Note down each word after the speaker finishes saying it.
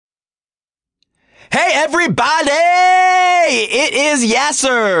Hey, everybody! It is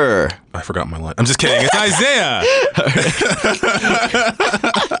Yasser. I forgot my line. I'm just kidding. It's Isaiah.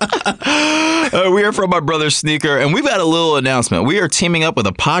 We are from my brother Sneaker, and we've got a little announcement. We are teaming up with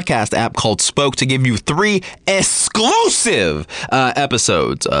a podcast app called Spoke to give you 3 exclusive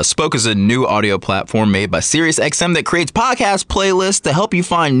episodes. Spoke is a new audio platform made by SiriusXM that creates podcast playlists to help you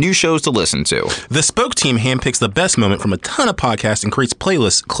find new shows to listen to. The Spoke team handpicks the best moment from a ton of podcasts and creates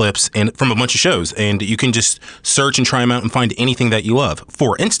playlist clips and from a bunch of shows. And you can just search and try them out and find anything that you love.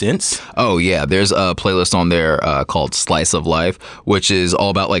 For instance... Oh, yeah. There's a playlist on there called Slice of Life, which is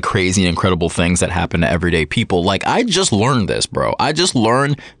all about like crazy and incredible things that happen to everyday people. Like, I just learned this, bro. I just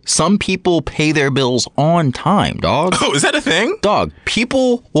learned some people pay their bills on time, dog. Oh, is that a thing? Dog,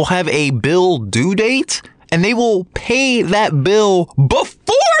 people will have a bill due date and they will pay that bill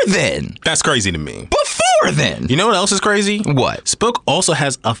before then. That's crazy to me. Before then. You know what else is crazy? What? Spoke also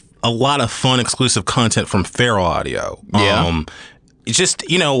has a lot of fun exclusive content from Feral Audio. Yeah. It's just,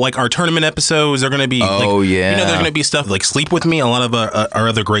 like our tournament episodes are going to be, there's going to be stuff like Sleep With Me, a lot of our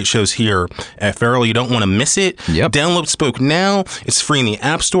other great shows here at Feral. You don't want to miss it. Yep. Download Spoke now. It's free in the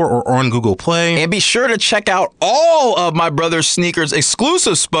App Store or on Google Play. And be sure to check out all of my brother Sneaker's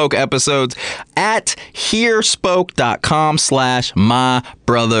exclusive Spoke episodes at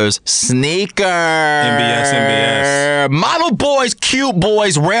hearspoke.com/mybrothersneaker. MBS. Model boys, cute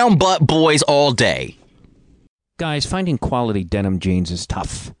boys, round butt boys all day. Guys, finding quality denim jeans is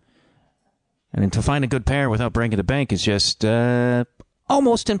tough. And to find a good pair without breaking the bank is just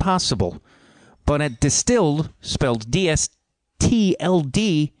almost impossible. But at Distilled, spelled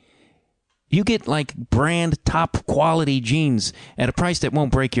D-S-T-L-D, you get like brand top quality jeans at a price that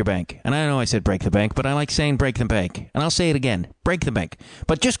won't break your bank. And I know I said break the bank, but I like saying break the bank. And I'll say it again, break the bank.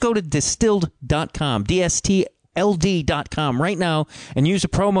 But just go to distilled.com, D-S-T-L-D.com right now and use the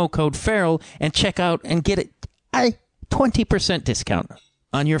promo code Feral and check out and get it. 20% discount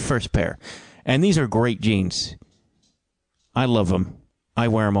on your first pair. And these are great jeans. I love them. I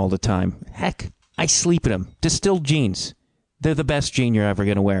wear them all the time. Heck, I sleep in them. Distilled jeans. They're the best jean you're ever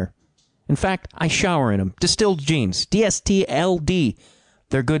going to wear. In fact, I shower in them. Distilled jeans. D-S-T-L-D.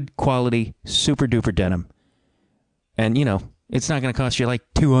 They're good quality, super duper denim. And, it's not going to cost you like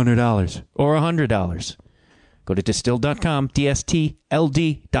 $200 or $100. Go to distilled.com,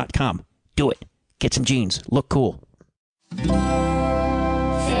 D-S-T-L-D.com. Do it. Get some jeans. Look cool. Feral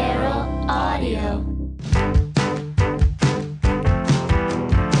Audio.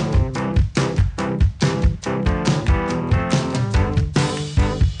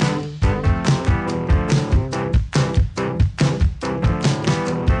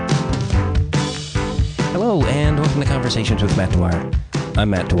 Hello, and welcome to Conversations with Matt Dwyer. I'm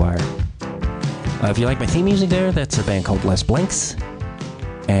Matt Dwyer. If you like my theme music there, that's a band called Les Blanks.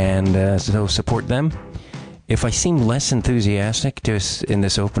 And so support them. If I seem less enthusiastic just in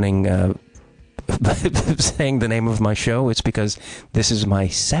this opening saying the name of my show, it's because this is my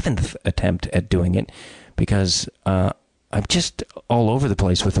 7th attempt at doing it, because I'm just all over the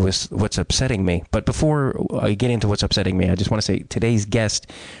place with what's upsetting me. But before I get into what's upsetting me, I just want to say today's guest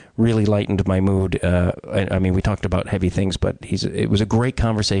really lightened my mood. I mean, we talked about heavy things, but it was a great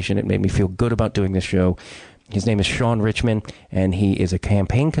conversation. It made me feel good about doing this show. His name is Sean Richman, and he is a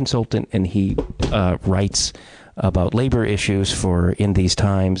campaign consultant, and he writes about labor issues for In These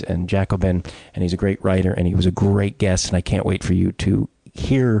Times and Jacobin, and he's a great writer, and he was a great guest, and I can't wait for you to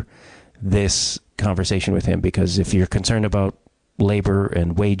hear this conversation with him, because if you're concerned about labor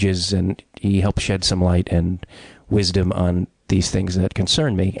and wages, and he helps shed some light and wisdom on these things that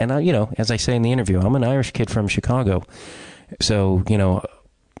concern me. And, as I say in the interview, I'm an Irish kid from Chicago, so,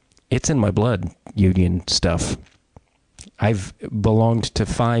 it's in my blood, union stuff. I've belonged to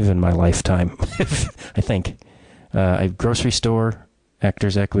 5 in my lifetime, I think. Grocery store,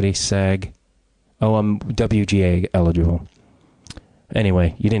 Actors Equity, SAG. Oh, I'm WGA eligible.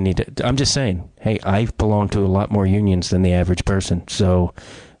 Anyway, you didn't need to... I'm just saying, hey, I've belonged to a lot more unions than the average person, so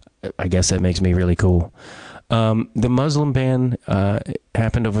I guess that makes me really cool. The Muslim ban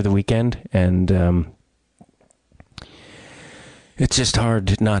happened over the weekend, and... it's just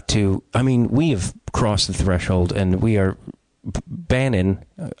hard not to... I mean, we have crossed the threshold, and we are... Bannon,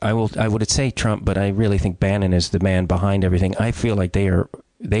 I would say Trump, but I really think Bannon is the man behind everything. I feel like they are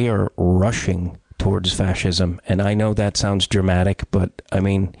rushing towards fascism, and I know that sounds dramatic, but I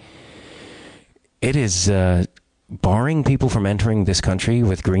mean, it is barring people from entering this country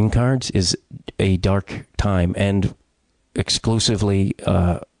with green cards is a dark time, and exclusively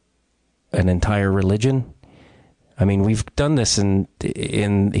an entire religion. I mean, we've done this in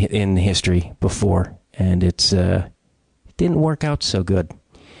history before, and it didn't work out so good.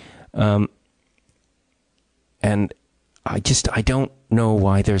 And I don't know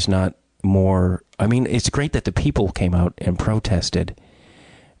why there's not more. I mean, it's great that the people came out and protested.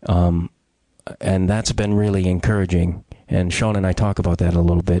 And that's been really encouraging. And Sean and I talk about that a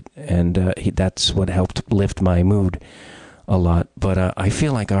little bit. And that's what helped lift my mood a lot. But I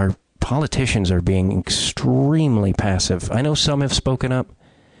feel like our politicians are being extremely passive. I know some have spoken up.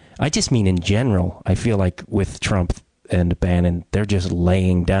 I just mean in general. I feel like with Trump and Bannon, they're just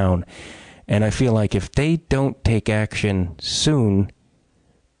laying down. And I feel like if they don't take action soon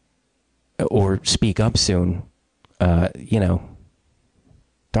or speak up soon, more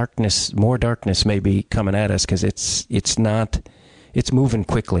darkness may be coming at us, because it's moving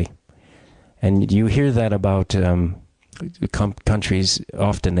quickly. And you hear that about countries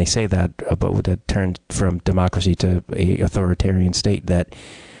often. They say that about that turned from democracy to a authoritarian state, that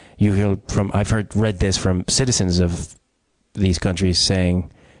you hear read this from citizens of these countries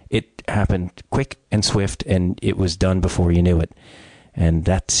saying it happened quick and swift, and it was done before you knew it. And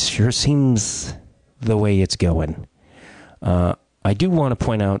that sure seems the way it's going. I do want to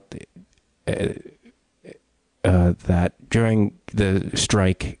point out that during the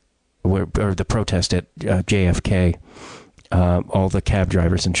strike or the protest at JFK, all the cab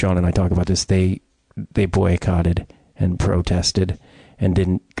drivers, and Sean and I talk about this, they boycotted and protested and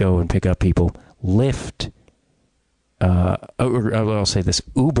didn't go and pick up people. Lyft, or I'll say this,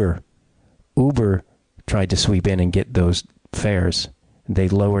 Uber tried to sweep in and get those fares. They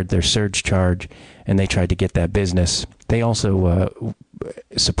lowered their surge charge, and they tried to get that business. They also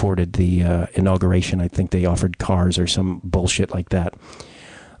supported the inauguration. I think they offered cars or some bullshit like that.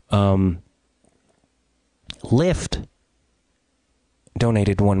 Lyft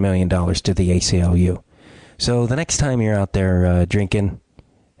donated $1 million to the ACLU. So the next time you're out there drinking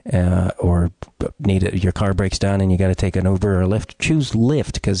or your car breaks down and you got to take an Uber or a Lyft, choose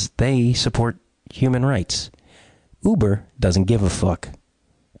Lyft, because they support human rights. Uber doesn't give a fuck.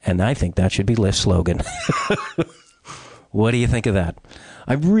 And I think that should be Lyft's slogan. What do you think of that?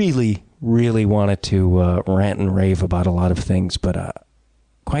 I really, really wanted to rant and rave about a lot of things, but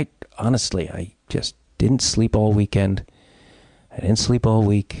quite honestly, I just didn't sleep all weekend. I didn't sleep all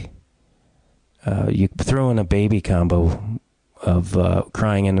week. You throw in a baby combo of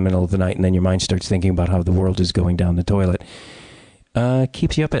crying in the middle of the night, and then your mind starts thinking about how the world is going down the toilet.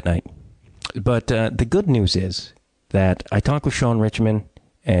 Keeps you up at night. But the good news is that I talked with Sean Richman,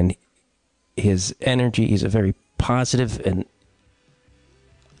 and his energy is a very positive and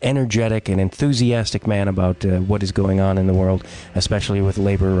energetic and enthusiastic man about what is going on in the world, especially with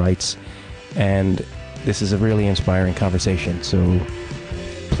labor rights. And this is a really inspiring conversation, so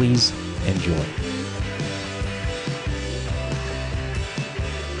please enjoy.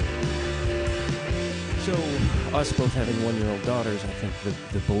 So, us both having 1-year-old daughters, I think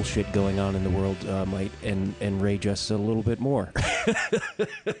the bullshit going on in the world might enrage us a little bit more.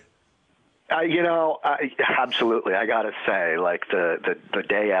 Absolutely. I gotta say, like the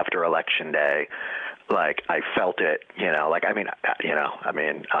day after Election Day, like I felt it. I'm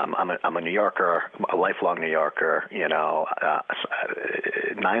a New Yorker, a lifelong New Yorker.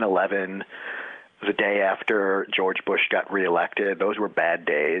 9/11, the day after George Bush got reelected, those were bad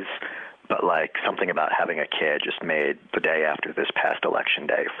days. But like something about having a kid just made the day after this past Election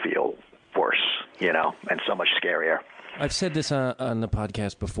Day feel worse, and so much scarier. I've said this on the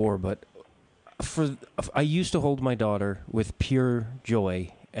podcast before, but I used to hold my daughter with pure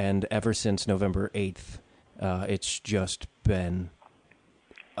joy, and ever since November 8th, it's just been,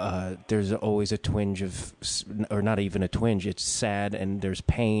 there's always a twinge of, or not even a twinge, it's sad, and there's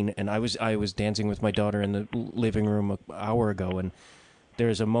pain, and I was dancing with my daughter in the living room an hour ago, and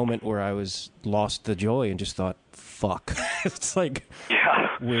there's a moment where I lost the joy and just thought, fuck. It's like, yeah,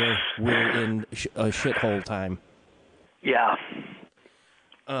 we're in a shithole time. Yeah.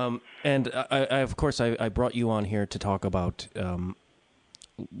 And I of course, I brought you on here to talk about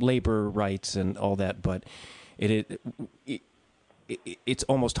labor rights and all that, but it's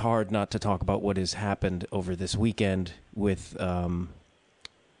almost hard not to talk about what has happened over this weekend with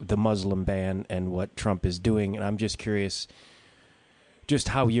the Muslim ban and what Trump is doing. And I'm just curious just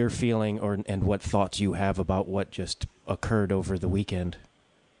how you're feeling and what thoughts you have about what just occurred over the weekend.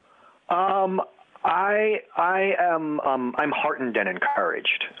 I'm heartened and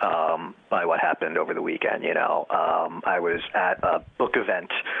encouraged by what happened over the weekend. I was at a book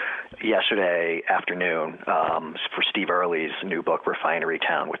event yesterday afternoon for Steve Early's new book, Refinery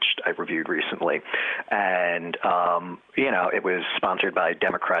Town, which I reviewed recently. And, it was sponsored by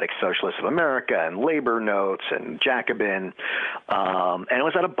Democratic Socialists of America and Labor Notes and Jacobin. And it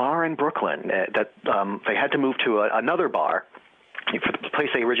was at a bar in Brooklyn that they had to move to another bar for the place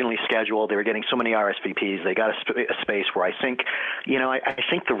they originally scheduled. They were getting so many RSVPs. They got a space where I think, I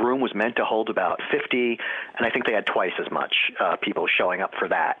think the room was meant to hold about 50, and I think they had twice as much people showing up for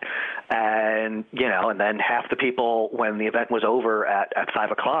that. And, and then half the people, when the event was over at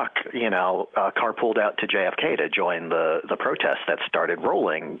 5 o'clock, carpooled out to JFK to join the protest that started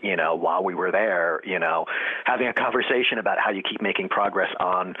rolling, while we were there, having a conversation about how you keep making progress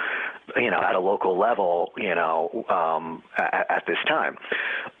on, at a local level, at this time.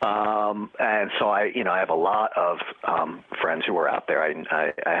 And so I have a lot of friends who were out there.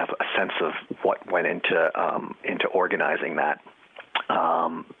 I have a sense of what went into organizing that.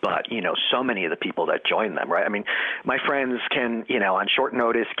 But, so many of the people that join them, right? I mean, my friends can, on short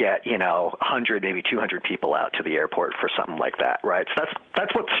notice get, 100, maybe 200 people out to the airport for something like that, right? So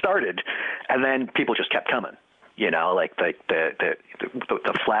that's what started. And then people just kept coming. Like the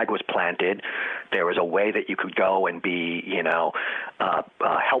flag was planted. There was a way that you could go and be,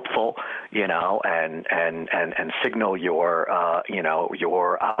 helpful, and signal your,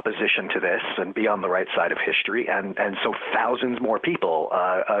 your opposition to this and be on the right side of history. And so thousands more people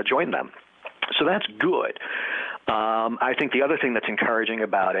joined them. So that's good. I think the other thing that's encouraging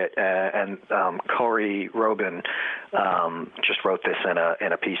about it, and Corey Robin just wrote this in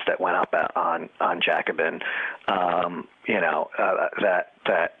a piece that went up on Jacobin.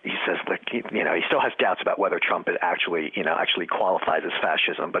 That he says, like, he still has doubts about whether Trump actually qualifies as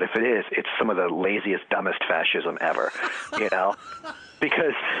fascism. But if it is, it's some of the laziest, dumbest fascism ever.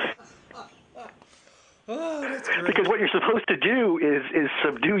 Because. Oh, that's great. Because what you're supposed to do is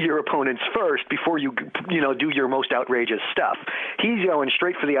subdue your opponents first before you do your most outrageous stuff. He's going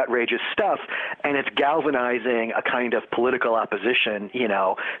straight for the outrageous stuff, and it's galvanizing a kind of political opposition,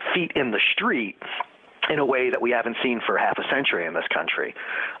 feet in the street, in a way that we haven't seen for half a century in this country.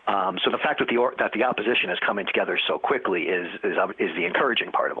 So the fact that the opposition is coming together so quickly is the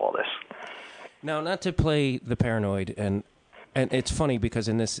encouraging part of all this. Now, not to play the paranoid, and it's funny because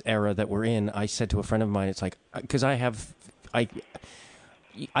in this era that we're in, I said to a friend of mine, it's like, because I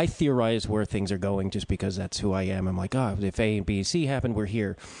theorize where things are going just because that's who I am. I'm like, if A and B and C happen, we're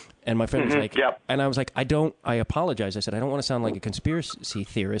here. And my friend was like, yep. And I was like, I apologize. I said, I don't want to sound like a conspiracy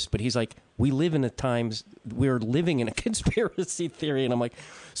theorist, but he's like, we're living in a conspiracy theory. And I'm like,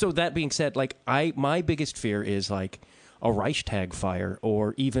 so that being said, like, my biggest fear is like a Reichstag fire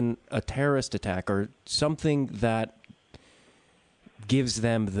or even a terrorist attack or something that gives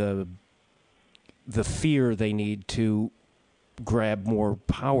them the fear they need to grab more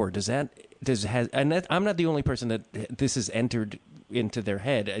power. I'm not the only person that this has entered into their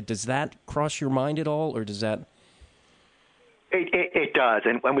head. Does that cross your mind at all, or does that? It does,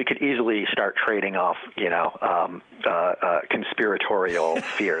 and we could easily start trading off, conspiratorial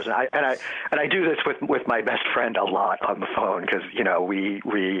fears. And I do this with my best friend a lot on the phone because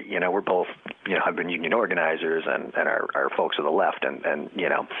we're both have been union organizers and are folks of the left and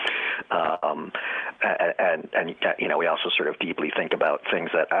we also sort of deeply think about things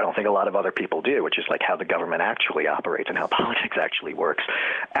that I don't think a lot of other people do, which is like how the government actually operates and how politics actually works.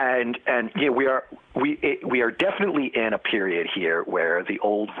 And we are definitely in a period here where the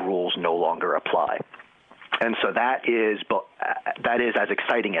old rules no longer apply. And so that is as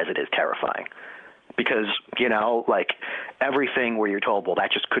exciting as it is terrifying. Because, like everything where you're told, well,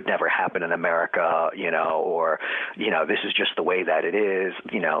 that just could never happen in America, or, this is just the way that it is,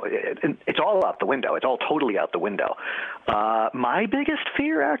 it's all out the window. It's all totally out the window. My biggest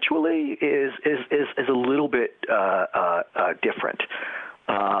fear actually is a little bit different.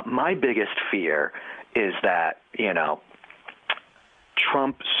 My biggest fear is that,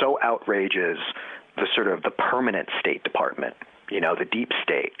 Trump so outrages the sort of the permanent State Department, the deep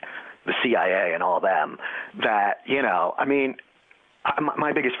state, the CIA and all them, that,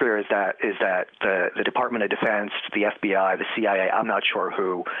 my biggest fear is that the Department of Defense, the FBI, the CIA, I'm not sure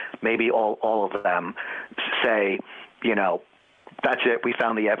who, maybe all of them say, that's it. We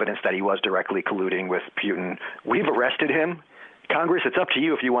found the evidence that he was directly colluding with Putin. We've arrested him. Congress, it's up to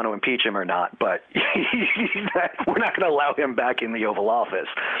you if you want to impeach him or not, but we're not going to allow him back in the Oval Office.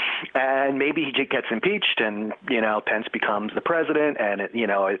 And maybe he gets impeached and, Pence becomes the president and,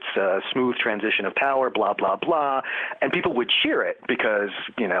 it's a smooth transition of power, blah, blah, blah. And people would cheer it because,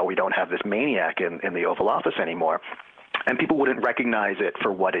 we don't have this maniac in the Oval Office anymore. And people wouldn't recognize it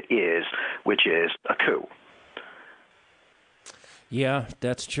for what it is, which is a coup. Yeah,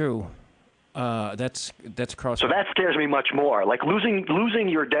 that's true. That's cross. So that scares me much more. Like losing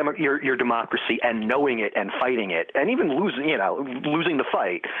your democracy and knowing it and fighting it, and even losing the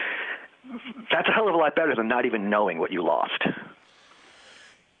fight. That's a hell of a lot better than not even knowing what you lost.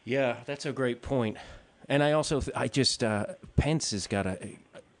 Yeah, that's a great point. And I also, Pence has got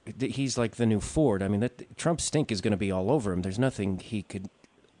he's like the new Ford. I mean, Trump's stink is going to be all over him. There's nothing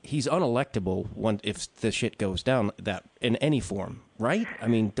he's unelectable if the shit goes down that in any form, right? I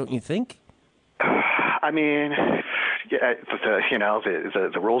mean, don't you think? I mean, yeah,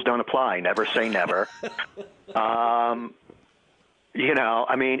 the rules don't apply. Never say never. I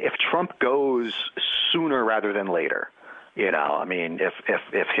mean, if Trump goes sooner rather than later, I mean, if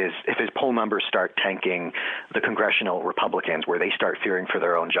his poll numbers start tanking the congressional Republicans, where they start fearing for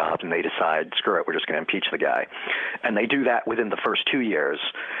their own jobs and they decide, screw it, we're just going to impeach the guy, and they do that within the first 2 years,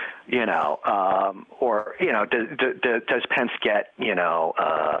 does Pence get,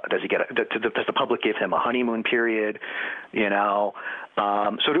 does the public give him a honeymoon period, So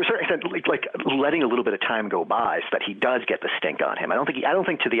to a certain extent, like letting a little bit of time go by so that he does get the stink on him. I don't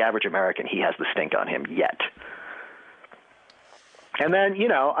think to the average American he has the stink on him yet. And then,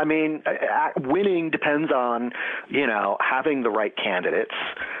 I mean, winning depends on, having the right candidates.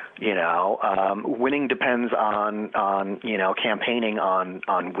 Winning depends on campaigning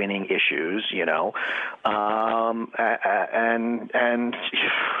on winning issues.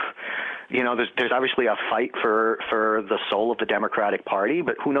 There's obviously a fight for the soul of the Democratic Party,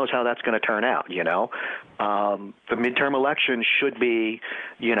 but who knows how that's going to turn out? The midterm election should be,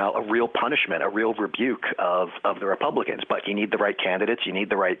 a real punishment, a real rebuke of the Republicans. But you need the right candidates, you need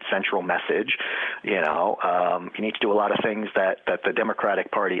the right central message. You need to do a lot of things that the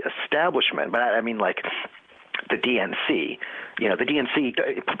Democratic Party establishment. But I mean, like the DNC, the DNC.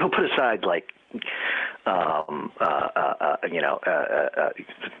 Put aside like.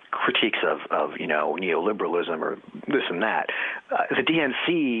 Critiques of neoliberalism or this and that. The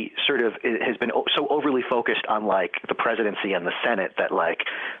DNC sort of has been so overly focused on like the presidency and the Senate that like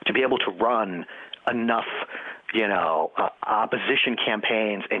to be able to run enough opposition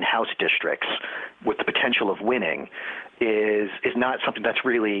campaigns in House districts with the potential of winning is not something that's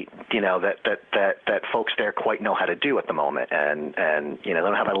really that folks there quite know how to do at the moment, and they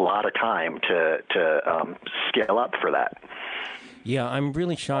don't have a lot of time to scale up for that. Yeah, I'm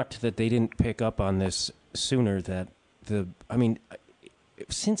really shocked that they didn't pick up on this sooner.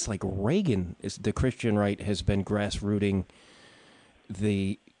 Since like Reagan, the Christian right has been grassrooting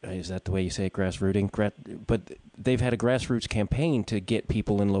is that the way you say it, grassrooting? But they've had a grassroots campaign to get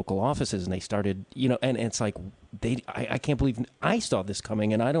people in local offices, and they started, and it's like I can't believe I saw this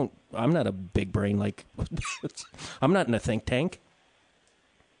coming, and I'm not a big brain, like I'm not in a think tank.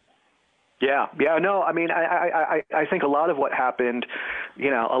 Yeah, no, I mean, I think a lot of what happened,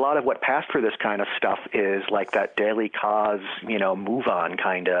 a lot of what passed for this kind of stuff is like that Daily Cause, move on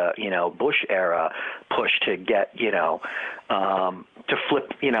kind of, Bush era push to get, to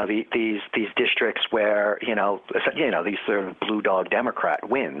flip, these districts where, these sort of blue dog Democrat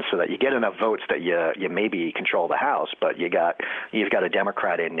wins, so that you get enough votes that you maybe control the House, but you've got a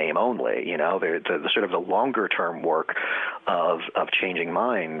Democrat in name only. The sort of the longer term work of changing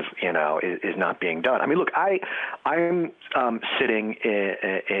minds, is not being done. I mean, look, I'm sitting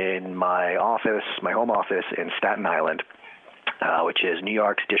in my office, my home office in Staten Island, which is New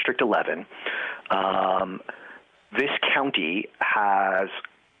York's District 11. This county has,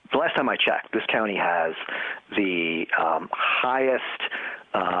 the last time I checked, this county has the highest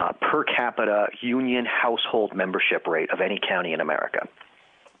per capita union household membership rate of any county in America.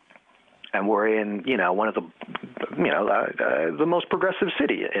 And we're in, one of the, the most progressive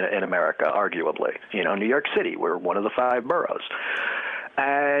city in America, arguably. New York City, we're one of the 5 boroughs.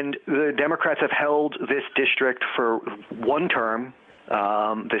 And the Democrats have held this district for one term.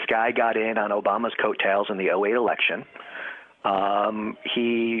 This guy got in on Obama's coattails in the 2008 election.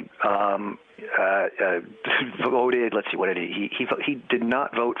 He voted, let's see, what did he did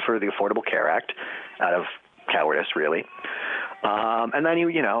not vote for the Affordable Care Act out of cowardice, really. And then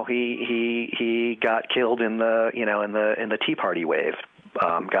he got killed in the Tea Party wave.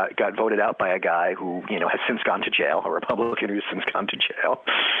 Got voted out by a guy who has since gone to jail, a Republican who's since gone to jail.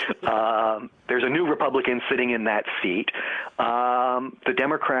 There's a new Republican sitting in that seat. The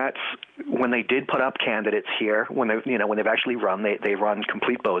Democrats, when they did put up candidates here, when they've actually run, they run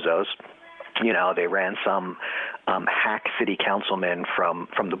complete bozos. They ran some hack city councilmen from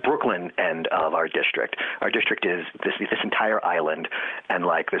the Brooklyn end of our district. Our district is this entire island and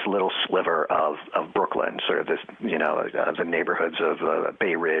like this little sliver of Brooklyn, sort of this, the neighborhoods of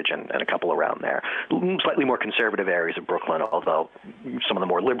Bay Ridge and a couple around there. Slightly more conservative areas of Brooklyn, although some of the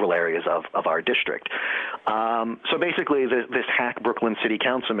more liberal areas of our district. So basically, this hack Brooklyn city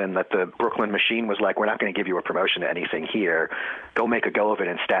councilman that the Brooklyn machine was like, we're not going to give you a promotion to anything here. Go make a go of it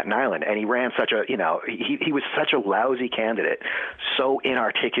in Staten Island. And he ran such a, he was such a lousy candidate, so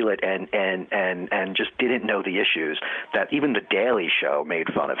inarticulate and just didn't know the issues that even the Daily Show made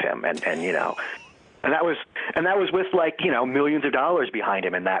fun of him, and And that was with, like, millions of dollars behind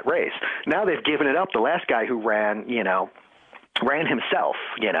him in that race. Now they've given it up. The last guy who ran ran himself.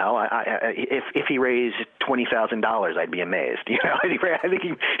 If he raised $20,000, I'd be amazed. I think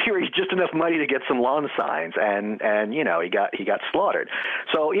he raised just enough money to get some lawn signs, and he got slaughtered.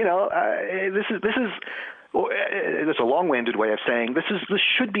 So this is. It's a long-winded way of saying this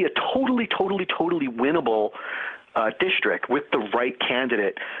should be a totally winnable district with the right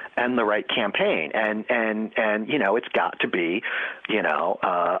candidate and the right campaign, and it's got to be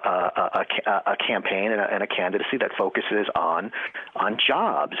a campaign and a candidacy that focuses on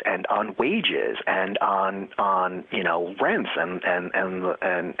jobs and on wages and on rents and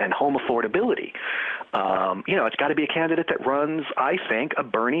home affordability. It's got to be a candidate that runs, I think, a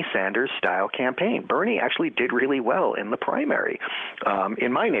Bernie Sanders style campaign. Bernie actually did really well in the primary,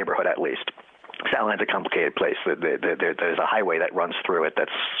 in my neighborhood at least. Salline's a complicated place. There's a highway that runs through it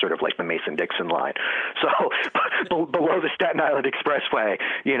that's sort of like the Mason-Dixon line. So below the Staten Island Expressway,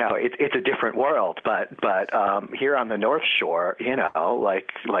 it's a different world. But here on the North Shore,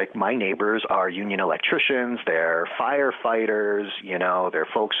 like my neighbors are union electricians. They're firefighters. They're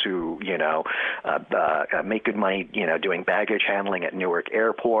folks who make good money. Doing baggage handling at Newark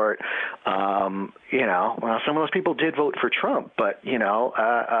Airport. Some of those people did vote for Trump, but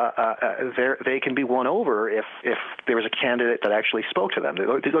they can be won over if there was a candidate that actually spoke to them.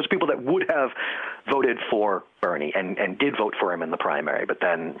 Those people that would have voted for Bernie and did vote for him in the primary, but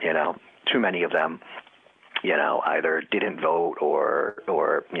then too many of them either didn't vote or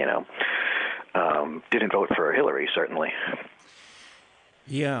didn't vote for Hillary, certainly.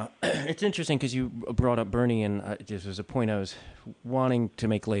 Yeah, it's interesting because you brought up Bernie, and this was a point I was wanting to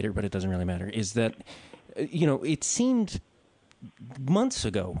make later, but it doesn't really matter, is that, it seemed months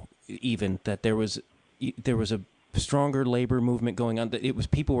ago even that there was a stronger labor movement going on. It was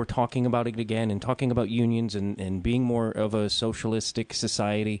people were talking about it again and talking about unions and being more of a socialistic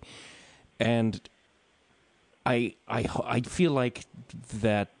society. And I feel like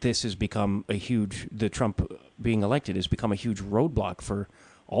that this has become the Trump being elected has become a huge roadblock for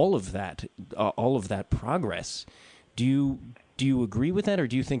all of that progress. Do you agree with that, or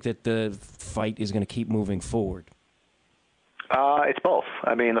do you think that the fight is going to keep moving forward? It's both.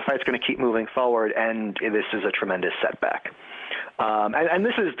 I mean, the fight's going to keep moving forward, and this is a tremendous setback. And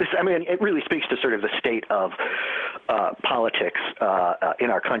this. I mean, it really speaks to sort of the state of politics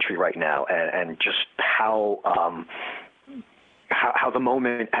in our country right now, and just how the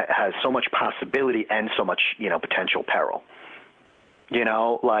moment has so much possibility and so much potential peril.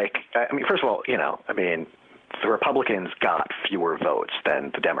 First of all, the Republicans got fewer votes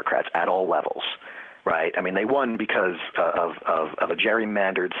than the Democrats at all levels. Right. I mean, they won because of a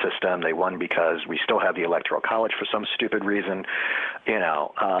gerrymandered system. They won because we still have the Electoral College for some stupid reason.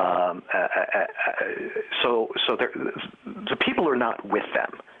 So the people are not with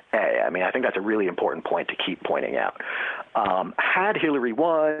them. I think that's a really important point to keep pointing out. Had Hillary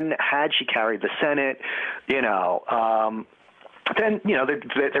won, had she carried the Senate, then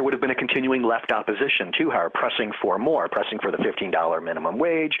there would have been a continuing left opposition to her, pressing for the $15 minimum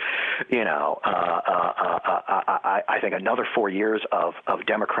wage. I think another 4 years of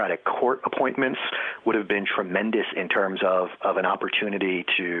Democratic court appointments would have been tremendous in terms of an opportunity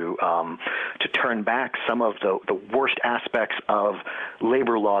to turn back some of the worst aspects of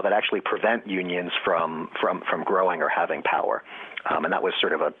labor law that actually prevent unions from growing or having power. And that was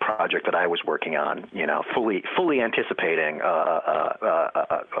sort of a project that I was working on, fully anticipating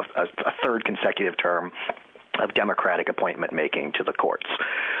a third consecutive term of Democratic appointment making to the courts.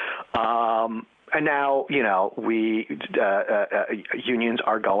 And now, unions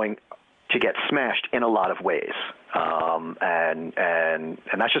are going to get smashed in a lot of ways. And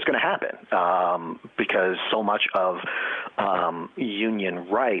that's just going to happen because so much of union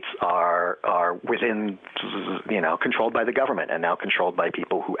rights are within, controlled by the government and now controlled by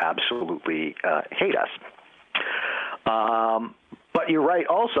people who absolutely hate us. But you're right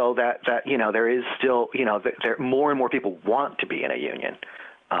also that there is still, there more and more people want to be in a union.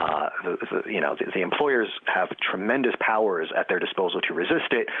 The employers have tremendous powers at their disposal to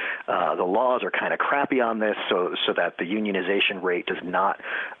resist it. The laws are kind of crappy on this, so that the unionization rate does not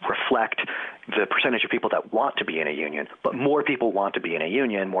reflect the percentage of people that want to be in a union. But more people want to be in a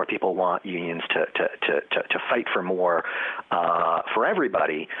union. More people want unions to fight for more for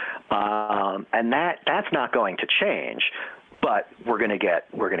everybody, and that's not going to change. But we're going to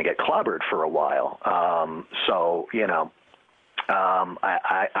get clobbered for a while.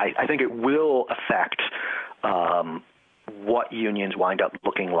 I think it will affect what unions wind up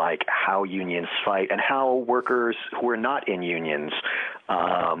looking like, how unions fight, and how workers who are not in unions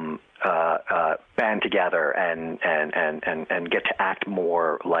band together and get to act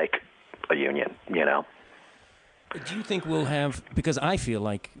more like a union, you know? Do you think we'll have, because I feel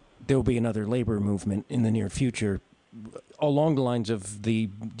like there'll be another labor movement in the near future along the lines of the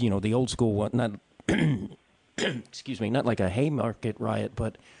old school one, not excuse me, not like a Haymarket riot,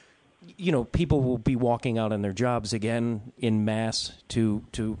 but people will be walking out on their jobs again in mass to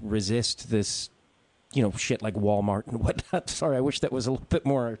resist this, shit like Walmart and whatnot. Sorry, I wish that was a little bit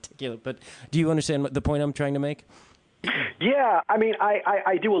more articulate, but do you understand the point I'm trying to make? Yeah, I mean,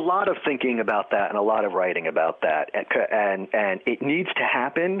 I do a lot of thinking about that and a lot of writing about that, and it needs to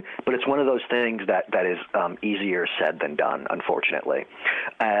happen, but it's one of those things that is easier said than done, unfortunately.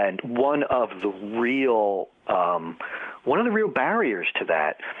 And one of the real barriers to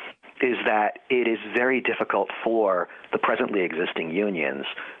that is that it is very difficult for the presently existing unions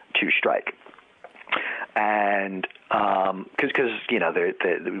to strike. And because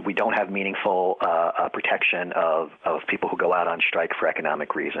we don't have meaningful protection of people who go out on strike for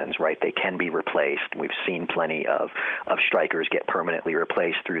economic reasons, right? They can be replaced. We've seen plenty of strikers get permanently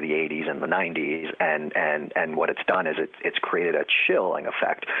replaced through the 80s and the 90s, and what it's done is it's created a chilling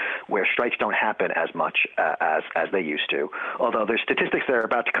effect where strikes don't happen as much as they used to. Although there's statistics that are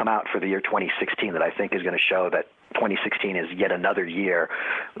about to come out for the year 2016 that I think is going to show that 2016 is yet another year,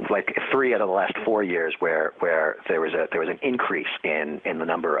 like 3 out of the last 4 years, where there was an increase in the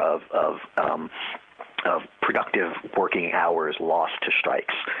number of productive working hours lost to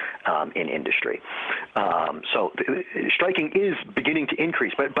strikes in industry. So striking is beginning to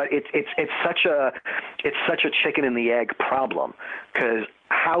increase, but it's such a chicken and the egg problem, because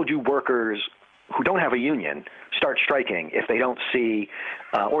how do workers who don't have a union start striking if they don't see,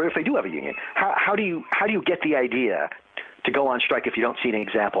 or if they do have a union? How do you get the idea to go on strike if you don't see an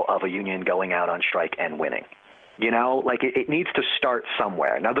example of a union going out on strike and winning? It needs to start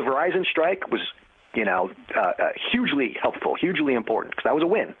somewhere. Now, the Verizon strike was, hugely helpful, hugely important, because that was a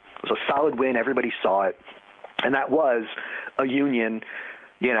win. It was a solid win. Everybody saw it. And that was a union,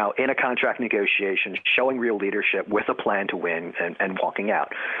 in a contract negotiation, showing real leadership with a plan to win and walking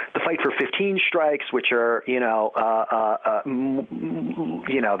out. The fight for 15 strikes, which are,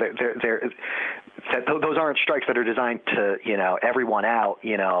 those aren't strikes that are designed to, everyone out,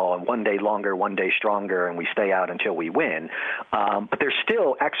 one day longer, one day stronger, and we stay out until we win. But there's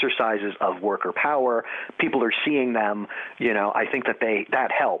still exercises of worker power. People are seeing them. I think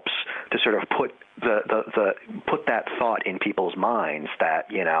that helps to sort of put that thought in people's minds that,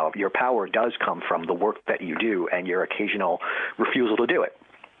 your power does come from the work that you do and your occasional refusal to do it.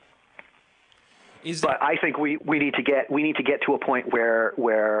 But I think we need to get to a point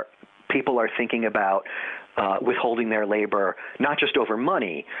where people are thinking about withholding their labor, not just over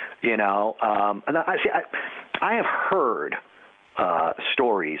money, And I have heard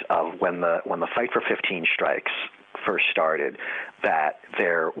stories of when the Fight for 15 strikes first started, that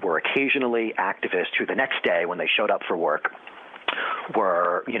there were occasionally activists who the next day, when they showed up for work,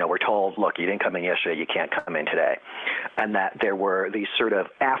 were told, look, you didn't come in yesterday, you can't come in today. And that there were these sort of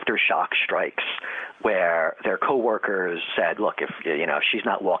aftershock strikes where their coworkers said, look, if she's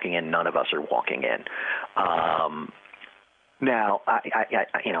not walking in, none of us are walking in. Now,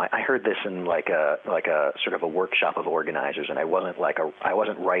 I heard this in like a sort of a workshop of organizers, and I wasn't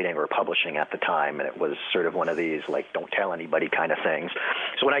writing or publishing at the time, and it was sort of one of these like don't tell anybody kind of things.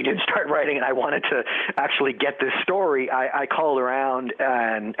 So when I did start writing and I wanted to actually get this story, I called around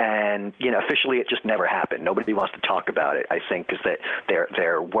and officially it just never happened. Nobody wants to talk about it. I think because that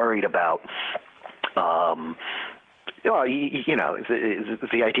they're worried about.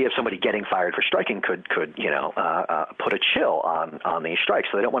 The idea of somebody getting fired for striking could put a chill on these strikes.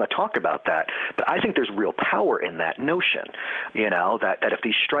 So they don't want to talk about that. But I think there's real power in that notion, that if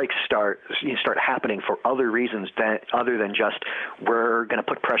these strikes start happening for other reasons other than just we're going to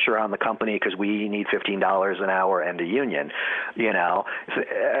put pressure on the company because we need $15 an hour and a union,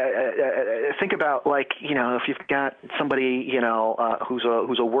 think about if you've got somebody, who's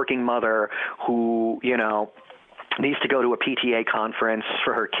a working mother who, needs to go to a PTA conference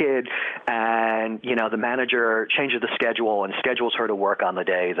for her kid, and the manager changes the schedule and schedules her to work on the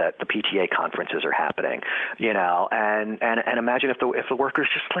day that the PTA conferences are happening, and imagine if the workers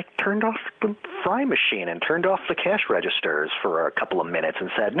just turned off the fry machine and turned off the cash registers for a couple of minutes and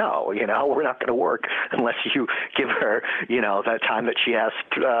said, no, we're not going to work unless you give her that time that she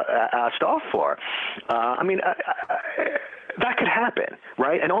asked off for. that could happen,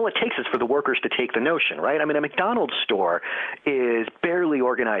 right? And all it takes is for the workers to take the notion, right? I mean, a McDonald's store is barely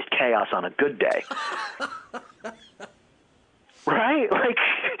organized chaos on a good day. Right? Like,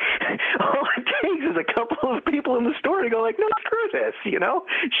 all it takes is a couple of people in the store to go like, no, screw this, you know?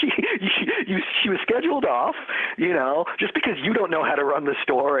 She was scheduled off, you know, just because you don't know how to run the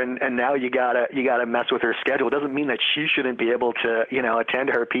store and now you gotta mess with her schedule doesn't mean that she shouldn't be able to, you know, attend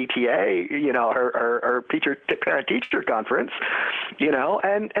her PTA, you know, her parent-teacher conference, you know,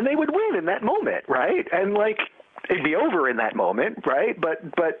 and they would win in that moment, right? And like, it'd be over in that moment, right? But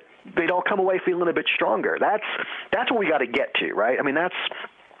they'd all come away feeling a bit stronger. That's what we got to get to, right? I mean, that's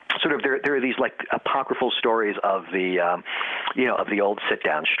sort of there are these like apocryphal stories of the you know, of the old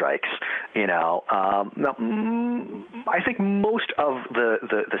sit-down strikes. You know, now, I think most of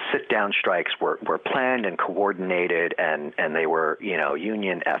the sit-down strikes were planned and coordinated, and they were, you know,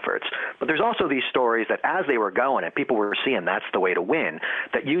 union efforts. But there's also these stories that as they were going and people were seeing that's the way to win,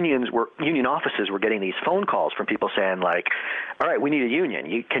 that union offices were getting these phone calls from people saying like, all right, we need a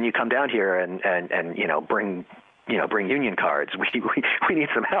union. Can you come down here and you know, bring union cards. We need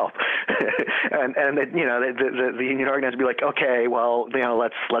some help. and you know, the union organizers would be like, okay, well, you know,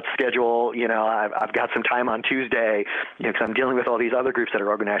 let's schedule, you know, I've got some time on Tuesday, you know, because I'm dealing with all these other groups that are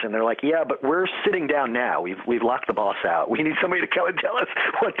organized, and they're like, yeah, but we're sitting down now. We've locked the boss out. We need somebody to come and tell us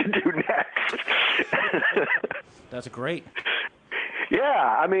what to do next. That's great.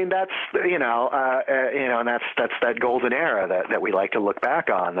 Yeah, I mean that's you know, and that's that golden era that we like to look back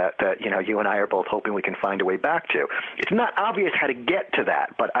on. That you know, you and I are both hoping we can find a way back to. It's not obvious how to get to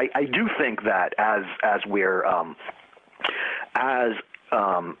that, but I do think that as we're as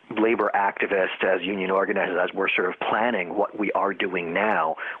labor activists, as union organizers, as we're sort of planning what we are doing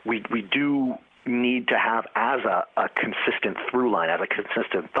now, we do need to have as a consistent through line, as a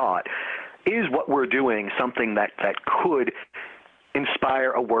consistent thought, is what we're doing something that could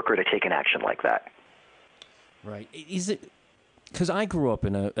inspire a worker to take an action like that. Right. Is it because I grew up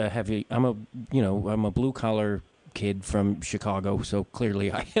in a heavy? I'm a blue collar kid from Chicago, so clearly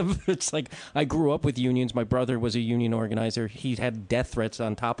I have. It's like I grew up with unions. My brother was a union organizer. He had death threats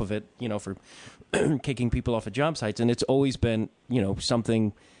on top of it, you know, for kicking people off of job sites, and it's always been, you know,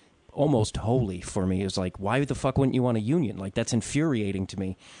 something almost holy for me. Is like, why the fuck wouldn't you want a union? Like, that's infuriating to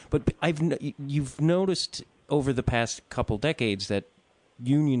me. But you've noticed over the past couple decades that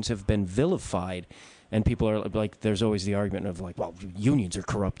unions have been vilified, and people are like, there's always the argument of like, well, unions are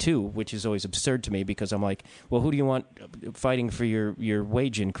corrupt too, which is always absurd to me, because I'm like, well, who do you want fighting for your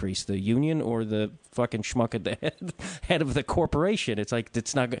wage increase, the union or the fucking schmuck at the head of the corporation? It's like,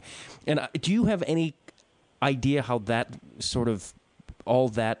 it's not good. And do you have any idea how that sort of all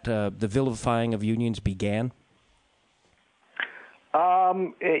that the vilifying of unions began?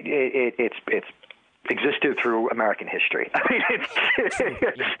 It's existed through American history. I mean,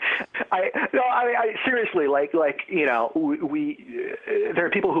 seriously, like you know, we there are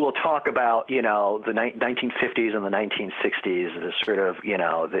people who will talk about, you know, the 1950s and the 1960s, this sort of, you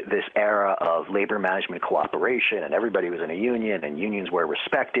know, this era of labor management cooperation, and everybody was in a union, and unions were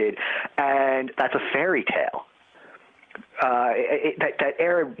respected, and that's a fairy tale. That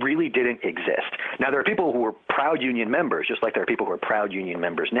era really didn't exist. Now, there are people who were proud union members, just like there are people who are proud union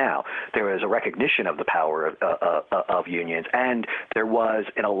members now. There was a recognition of the power of unions, and there was,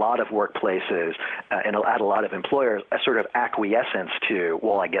 in a lot of workplaces and at a lot of employers, a sort of acquiescence to,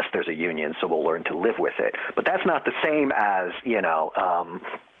 well, I guess there's a union, so we'll learn to live with it. But that's not the same as, you know,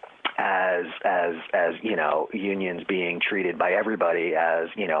 as you know, unions being treated by everybody as,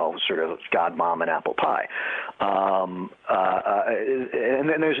 you know, sort of God, mom, and apple pie. And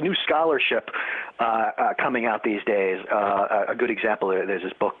then there's new scholarship coming out these days. A good example, there's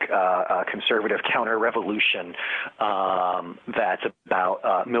this book, Conservative Counter-Revolution, that's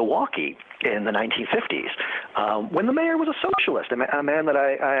about Milwaukee in the 1950s, when the mayor was a socialist, a man that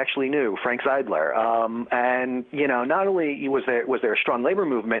I actually knew, Frank Zeidler. And, you know, not only was there a strong labor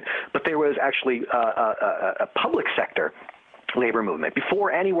movement, but there was actually a public sector labor movement before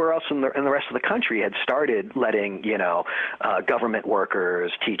anywhere else in the rest of the country had started letting, you know, government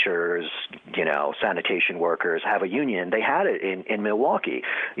workers, teachers, you know, sanitation workers have a union. They had it in Milwaukee,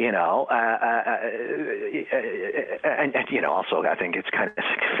 you know, and you know, also I think it's kind of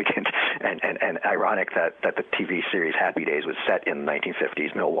significant and ironic that the TV series Happy Days was set in the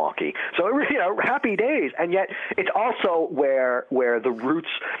 1950s Milwaukee. So, you know, Happy Days, and yet it's also where the roots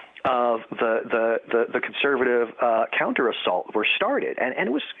of the conservative counter assault were started, and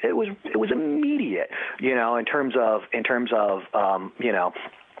it was immediate, you know, in terms of you know,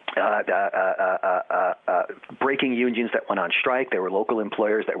 breaking unions that went on strike. There were local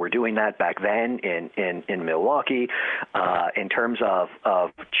employers that were doing that back then in Milwaukee. In terms of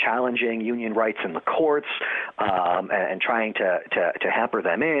challenging union rights in the courts and trying to hamper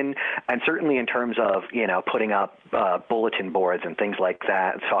them in, and certainly in terms of putting up bulletin boards and things like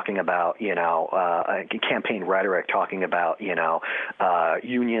that, talking about campaign rhetoric, talking about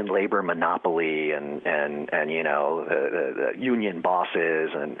union labor monopoly and the union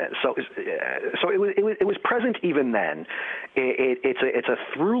bosses, and so it was present even then. It's a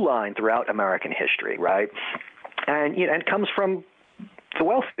through line throughout American history, right? And it comes from the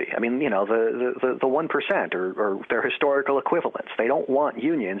wealthy. I mean, the 1% or their historical equivalents. They don't want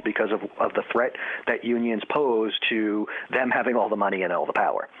unions because of the threat that unions pose to them having all the money and all the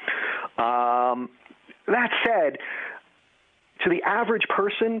power. That said, to the average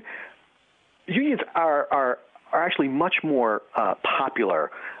person, unions are actually much more popular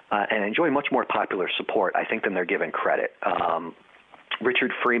and enjoy much more popular support, I think, than they're given credit.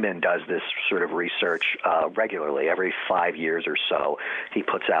 Richard Freeman does this sort of research regularly. Every 5 years or so, he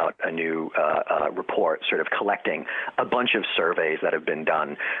puts out a new report sort of collecting a bunch of surveys that have been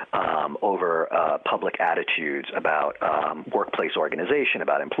done over public attitudes about workplace organization,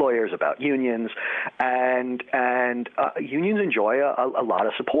 about employers, about unions. And unions enjoy a lot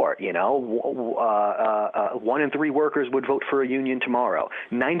of support. 1 in 3 workers would vote for a union tomorrow.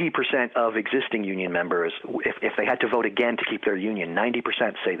 90% of existing union members, if they had to vote again to keep their union, 90%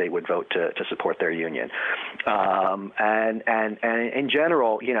 say they would vote to support their union, and in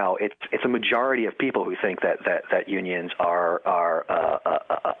general, it's a majority of people who think that unions are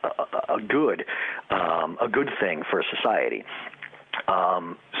a good thing for society.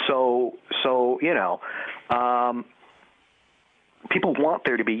 People want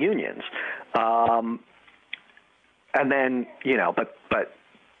there to be unions, and then but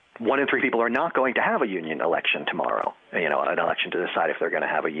 1 in 3 people are not going to have a union election tomorrow, an election to decide if they're going to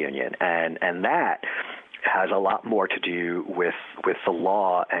have a union. And that has a lot more to do with the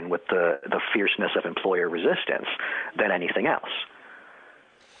law and with the fierceness of employer resistance than anything else.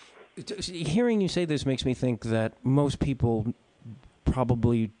 Hearing you say this makes me think that most people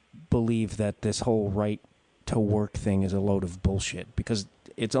probably believe that this whole right to work thing is a load of bullshit, because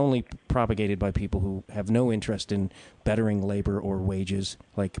it's only propagated by people who have no interest in bettering labor or wages,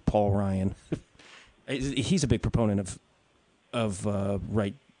 like Paul Ryan. He's a big proponent of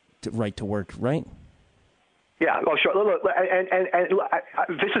right to work, right? Yeah, oh, sure. Look, and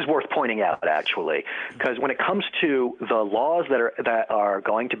this is worth pointing out, actually, because when it comes to the laws that are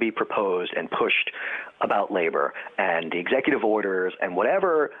going to be proposed and pushed about labor, and the executive orders, and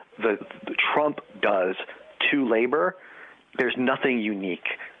whatever the Trump does to labor, there's nothing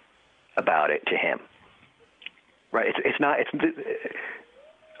unique about it to him, right? It's not. It's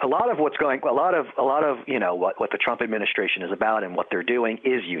a lot of what's going. A lot of what the Trump administration is about and what they're doing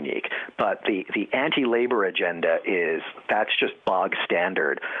is unique. But the anti-labor agenda that's just bog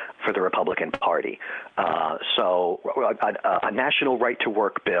standard for the Republican Party. So a national right to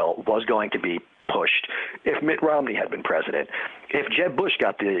work bill was going to be pushed if Mitt Romney had been president. If Jeb Bush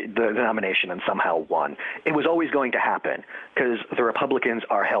got the nomination and somehow won, it was always going to happen because the Republicans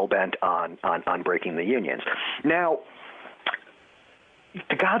are hell-bent on breaking the unions. Now,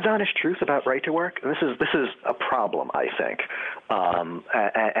 the God's honest truth about right to work, this is a problem, I think. And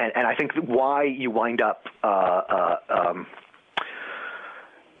I think why you wind up the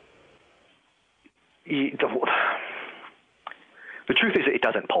truth is it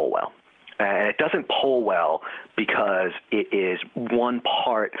doesn't poll well. And it doesn't poll well because it is one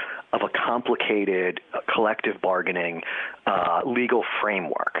part of a complicated collective bargaining legal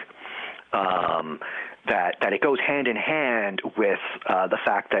framework. That it goes hand in hand with the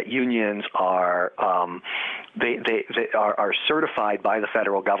fact that unions are they are certified by the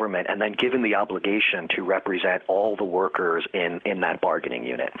federal government and then given the obligation to represent all the workers in that bargaining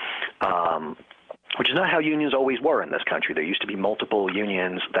unit. Which is not how unions always were in this country. There used to be multiple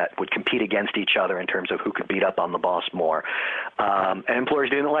unions that would compete against each other in terms of who could beat up on the boss more. And employers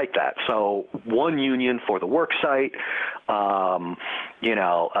didn't like that. So one union for the work site, a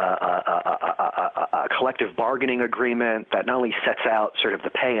collective bargaining agreement that not only sets out sort of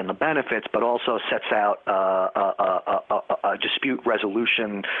the pay and the benefits, but also sets out a dispute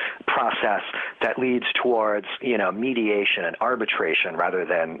resolution process that leads towards, mediation and arbitration rather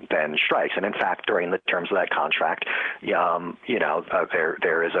than strikes. And in fact, during the terms of that contract,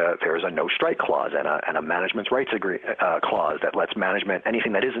 there is a no strike clause and a management's rights clause that lets management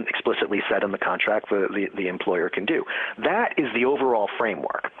anything that isn't explicitly said in the contract the employer can do. That is the overall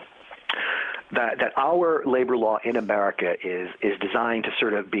framework. that our labor law in America is designed to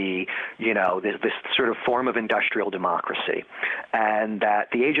sort of be, this sort of form of industrial democracy, and that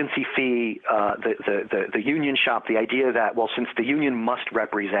the agency fee, the union shop, the idea that, well, since the union must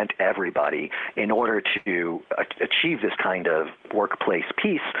represent everybody in order to achieve this kind of workplace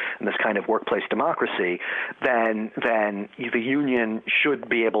peace and this kind of workplace democracy, then the union should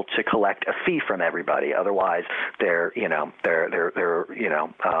be able to collect a fee from everybody. Otherwise, they're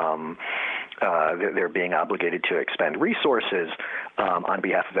being obligated to expend resources on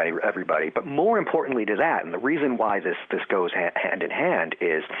behalf of everybody. But more importantly to that, and the reason why this goes hand in hand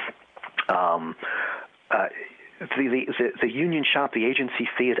is the union shop, the agency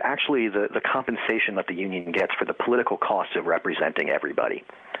fee, is actually the compensation that the union gets for the political costs of representing everybody.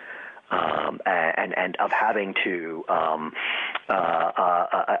 And of having to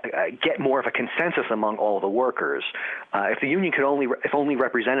get more of a consensus among all the workers. If the union could only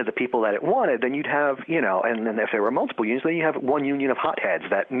represented the people that it wanted, then you'd have, and then if there were multiple unions, then you have one union of hotheads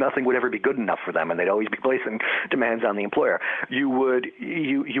that nothing would ever be good enough for them, and they'd always be placing demands on the employer. You would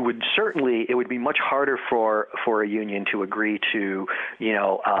certainly, it would be much harder for a union to agree to,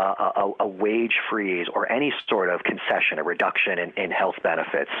 a wage freeze or any sort of concession, a reduction in health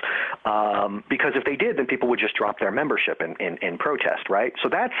benefits. Because if they did, then people would just drop their membership in protest, right? So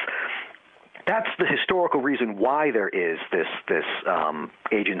that's the historical reason why there is this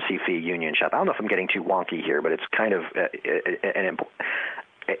agency fee union shop. I don't know if I'm getting too wonky here, but it's kind of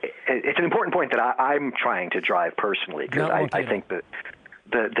it's an important point that I'm trying to drive personally, because I think that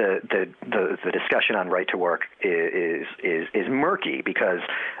the discussion on right to work is murky, because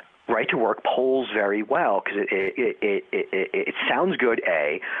right to work polls very well because it sounds good,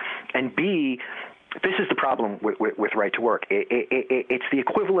 A, and B, this is the problem with right to work. It's the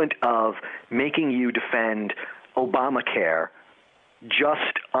equivalent of making you defend Obamacare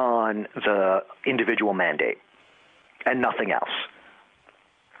just on the individual mandate and nothing else.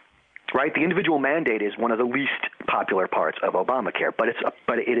 Right? The individual mandate is one of the least popular parts of Obamacare, but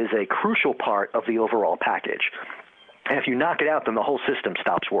it is a crucial part of the overall package. And if you knock it out, then the whole system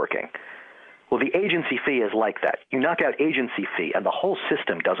stops working. Well, the agency fee is like that. You knock out agency fee, and the whole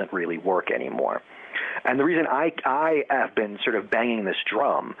system doesn't really work anymore. And the reason I have been sort of banging this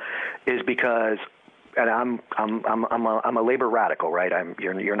drum is because, and I'm a labor radical, right?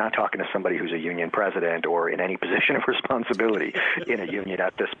 You're not talking to somebody who's a union president or in any position of responsibility in a union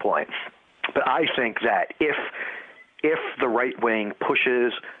at this point. But I think that if the right wing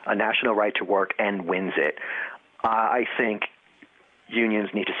pushes a national right to work and wins it, I think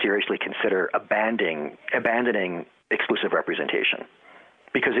unions need to seriously consider abandoning exclusive representation,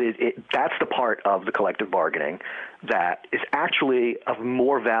 because that's the part of the collective bargaining that is actually of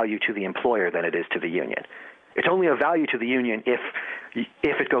more value to the employer than it is to the union. It's only of value to the union if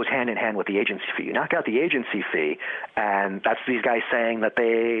it goes hand in hand with the agency fee. You knock out the agency fee, and that's these guys saying that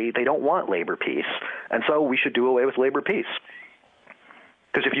they don't want labor peace, and so we should do away with labor peace.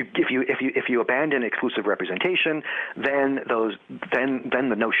 Because if you abandon exclusive representation, then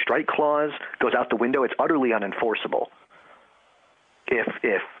the no strike clause goes out the window. It's utterly unenforceable.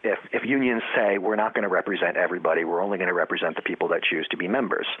 If unions say we're not going to represent everybody, we're only going to represent the people that choose to be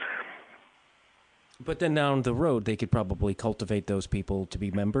members. But then down the road, they could probably cultivate those people to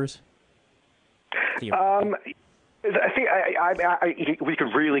be members. I think we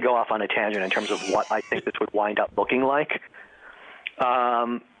could really go off on a tangent in terms of what I think this would wind up looking like.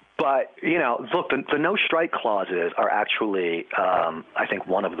 But, look, the no strike clauses are actually, I think,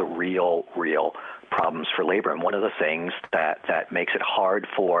 one of the real problems for labor, and one of the things that makes it hard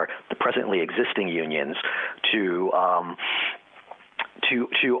for the presently existing unions to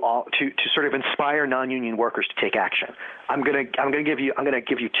sort of inspire non-union workers to take action. I'm gonna give you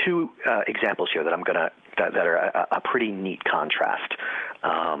two examples here that are a pretty neat contrast.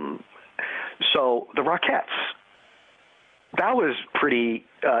 So the Rockettes. That was pretty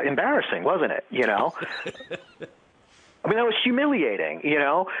embarrassing, wasn't it? I mean, that was humiliating.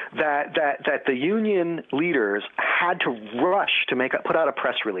 That the union leaders had to rush to put out a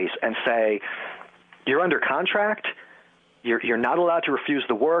press release and say, "You're under contract. You're not allowed to refuse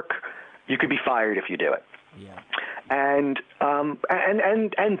the work. You could be fired if you do it." Yeah. And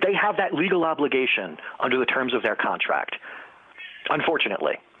they have that legal obligation under the terms of their contract,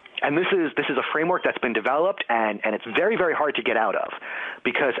 unfortunately. And this is a framework that's been developed, and it's very, very hard to get out of,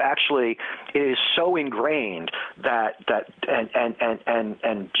 because actually it is so ingrained that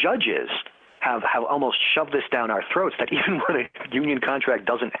judges have almost shoved this down our throats, that even when a union contract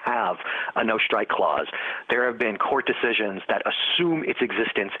doesn't have a no strike clause, there have been court decisions that assume its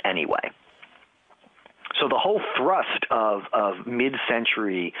existence anyway. So the whole thrust of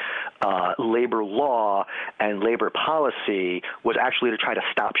mid-century labor law and labor policy was actually to try to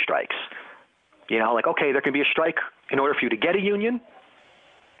stop strikes. You know, like, okay, there can be a strike in order for you to get a union,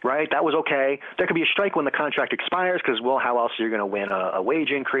 right? That was okay. There could be a strike when the contract expires because, well, how else are you going to win a wage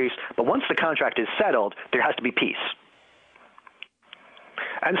increase? But once the contract is settled, there has to be peace.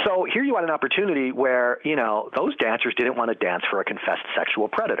 And so here you had an opportunity where, you know, those dancers didn't want to dance for a confessed sexual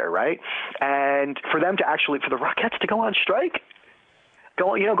predator, right? And for them to actually, for the Rockettes to go on strike,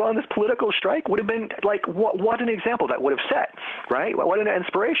 go on this political strike would have been like, what an example that would have set, right? What an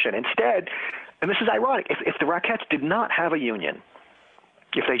inspiration. Instead, and this is ironic, if the Rockettes did not have a union,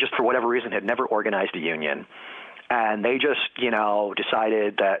 if they just for whatever reason had never organized a union, and they just, you know,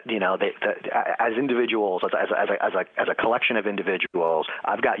 decided that, you know, that as individuals, as a collection of individuals,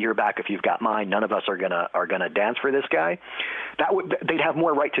 I've got your back if you've got mine. None of us are gonna dance for this guy. They'd have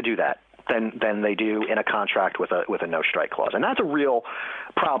more right to do that than they do in a contract with a no strike clause, and that's a real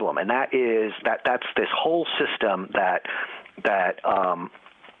problem. And that's this whole system that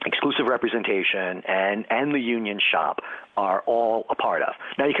exclusive representation and the union shop are all a part of.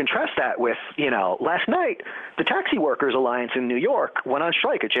 Now you contrast that with, you know, last night the Taxi Workers Alliance in New York went on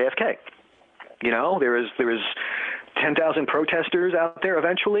strike at JFK. You know, there was 10,000 protesters out there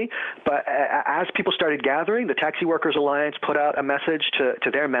eventually, but as people started gathering, the Taxi Workers Alliance put out a message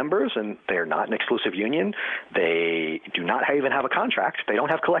to their members, and they're not an exclusive union. They do not even have a contract. They don't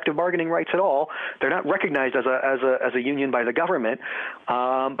have collective bargaining rights at all. They're not recognized as a union by the government,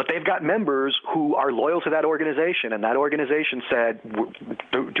 but they've got members who are loyal to that organization, and that organization said,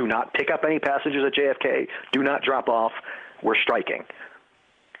 do not pick up any passages at JFK, do not drop off, we're striking.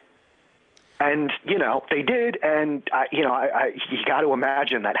 And, you know, they did, and, you got to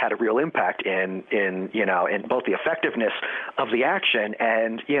imagine that had a real impact in both the effectiveness of the action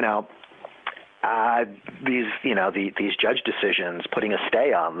and, you know, these judge decisions putting a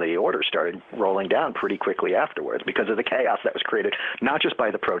stay on the order started rolling down pretty quickly afterwards because of the chaos that was created, not just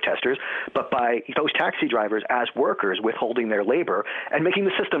by the protesters, but by those taxi drivers as workers withholding their labor and making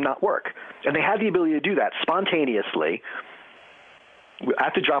the system not work. And they had the ability to do that spontaneously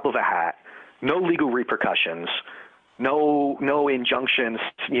at the drop of a hat. No legal repercussions, no injunctions,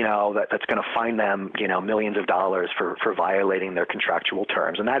 you know, that's going to fine them, you know, millions of dollars for violating their contractual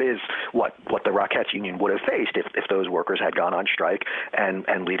terms. And that is what the Rockettes Union would have faced if those workers had gone on strike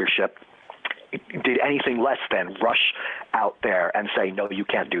and leadership did anything less than rush out there and say, no, you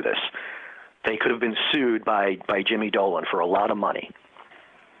can't do this. They could have been sued by Jimmy Dolan for a lot of money.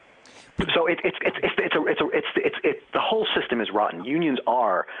 So the whole system is rotten. Unions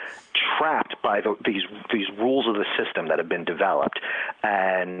are trapped by these rules of the system that have been developed,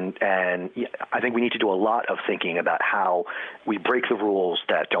 and I think we need to do a lot of thinking about how we break the rules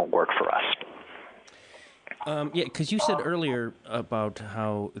that don't work for us. Yeah, because you said earlier about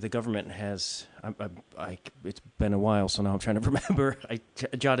how the government has. It's been a while, so now I'm trying to remember. I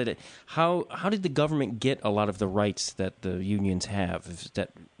jotted it. How did the government get a lot of the rights that the unions have?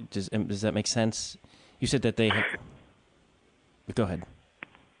 Does that make sense? You said that they. Go ahead.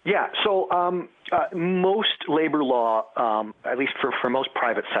 Yeah, so most labor law, at least for most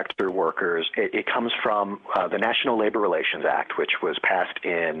private sector workers, it comes from the National Labor Relations Act, which was passed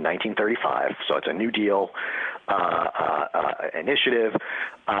in 1935. So it's a New Deal initiative,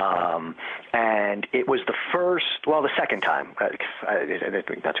 and it was the second time. Not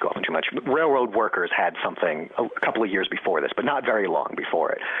to go off on too much. Railroad workers had something a couple of years before this, but not very long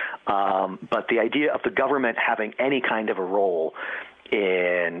before it. But the idea of the government having any kind of a role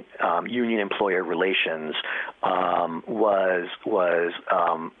in union-employer relations was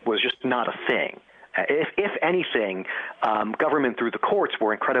just not a thing. If anything, government through the courts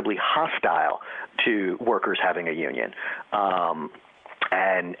were incredibly hostile to workers having a union.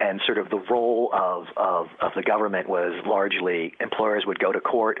 And sort of the role of the government was largely employers would go to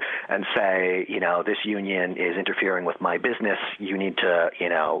court and say, you know, this union is interfering with my business. You need to, you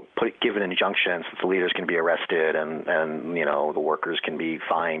know, give an injunction so the leaders can be arrested and you know, the workers can be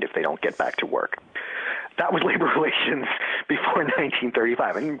fined if they don't get back to work. That was labor relations before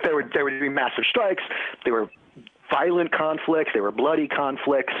 1935. And there would be massive strikes. There were violent conflicts. There were bloody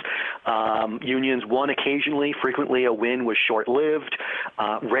conflicts. Unions won occasionally. Frequently, a win was short-lived.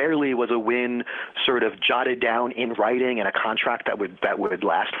 Rarely was a win sort of jotted down in writing in a contract that would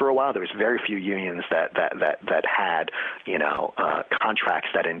last for a while. There was very few unions that had, you know, contracts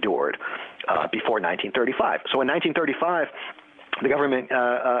that endured before 1935. So in 1935. The government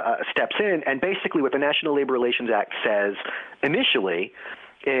steps in, and basically what the National Labor Relations Act says initially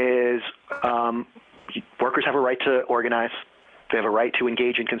is workers have a right to organize. They have a right to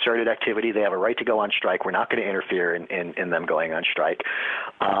engage in concerted activity. They have a right to go on strike. We're not going to interfere in them going on strike.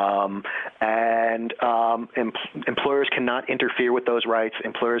 Employers cannot interfere with those rights.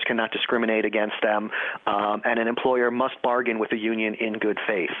 Employers cannot discriminate against them. And an employer must bargain with a union in good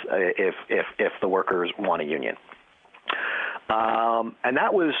faith if the workers want a union. And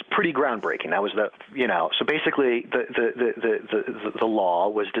that was pretty groundbreaking. That was so basically the law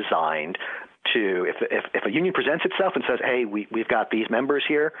was designed to, if a union presents itself and says, hey, we've got these members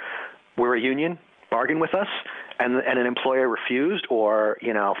here, we're a union, bargain with us, and an employer refused or,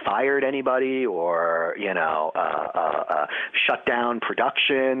 fired anybody or, shut down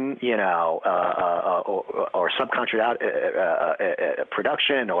production, or subcontract out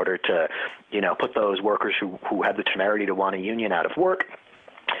production in order to, put those workers who had the temerity to want a union out of work.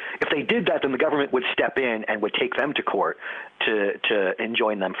 If they did that, then the government would step in and would take them to court to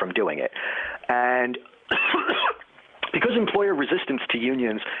enjoin them from doing it. And because employer resistance to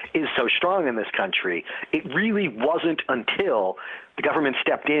unions is so strong in this country, it really wasn't until the government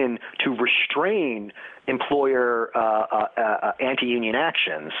stepped in to restrain employer anti-union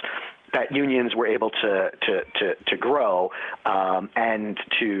actions that unions were able to grow and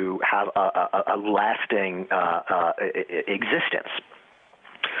to have a lasting existence.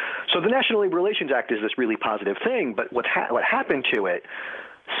 So the National Labor Relations Act is this really positive thing, but what happened to it,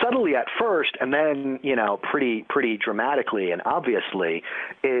 subtly at first, and then pretty dramatically and obviously,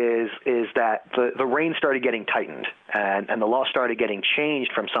 is that the reins started getting tightened, and the law started getting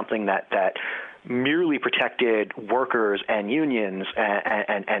changed from something that merely protected workers and unions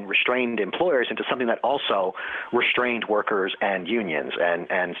and restrained employers into something that also restrained workers and unions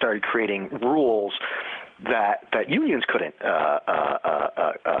and started creating rules that unions couldn't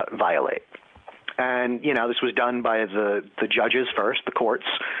violate. And, this was done by the judges first, the courts.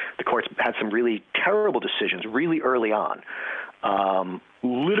 The courts had some really terrible decisions really early on.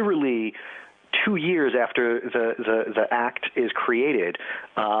 Literally 2 years after the act is created,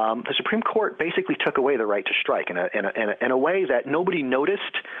 the Supreme Court basically took away the right to strike in a way that nobody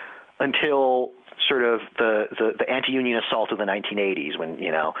noticed until sort of the anti-union assault of the 1980s, when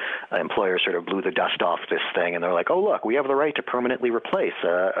employers sort of blew the dust off this thing, and they're like, oh look, we have the right to permanently replace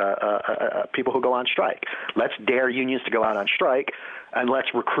people who go on strike. Let's dare unions to go out on strike, and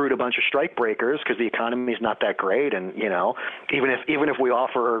let's recruit a bunch of strike breakers because the economy is not that great, and even if we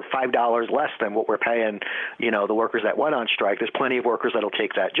offer $5 less than what we're paying the workers that went on strike, there's plenty of workers that'll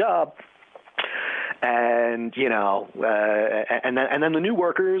take that job. And and then the new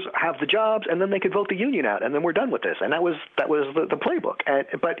workers have the jobs, and then they could vote the union out, and then we're done with this. And that was the playbook.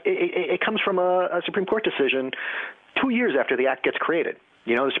 But it comes from a Supreme Court decision 2 years after the act gets created.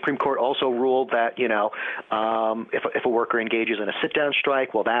 The Supreme Court also ruled that if a worker engages in a sit-down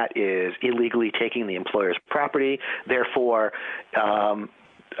strike, well, that is illegally taking the employer's property. Therefore,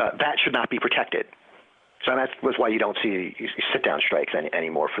 that should not be protected. So that was why you don't see sit-down strikes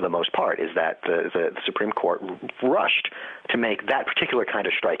anymore for the most part, is that the Supreme Court rushed to make that particular kind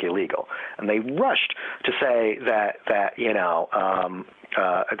of strike illegal. And they rushed to say that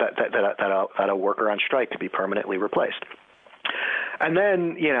a worker on strike could be permanently replaced. And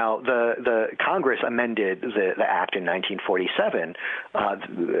then, the Congress amended the act in 1947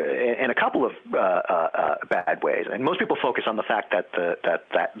 in a couple of bad ways. And most people focus on the fact that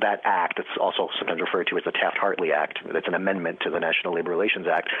that act, it's also sometimes referred to as the Taft-Hartley Act, that's an amendment to the National Labor Relations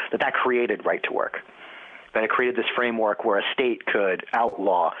Act, that created right to work. That it created this framework where a state could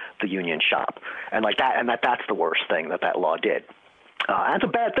outlaw the union shop. And that's the worst thing that law did. That's a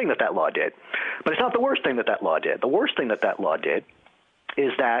bad thing that law did. But it's not the worst thing that law did. The worst thing that law did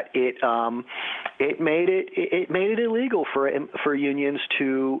is that it made it illegal for unions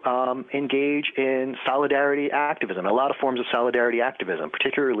to engage in solidarity activism, a lot of forms of solidarity activism,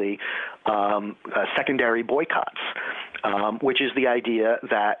 particularly secondary boycotts, which is the idea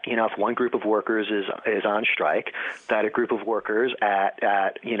that if one group of workers is on strike, that a group of workers at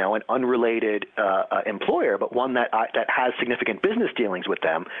an unrelated employer, but one that has significant business dealings with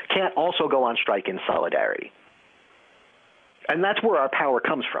them, can't also go on strike in solidarity. And that's where our power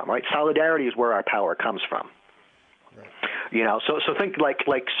comes from, right? Solidarity is where our power comes from. Right. So think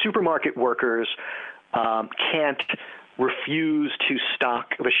like supermarket workers can't refuse to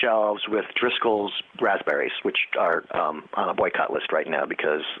stock the shelves with Driscoll's raspberries, which are on a boycott list right now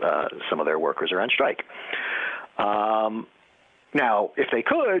because some of their workers are on strike. Now, if they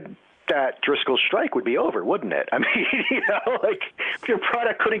could, that Driscoll's strike would be over, wouldn't it? I mean, if your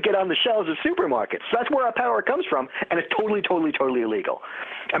product couldn't get on the shelves of supermarkets. So that's where our power comes from, and it's totally illegal.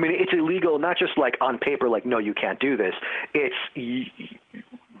 I mean, it's illegal not just on paper, no, you can't do this. It's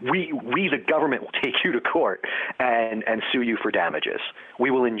we the government will take you to court and sue you for damages.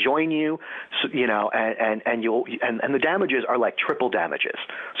 We will enjoin you, and the damages are like triple damages.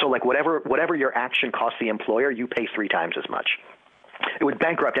 So like whatever your action costs the employer, you pay 3 times as much. It would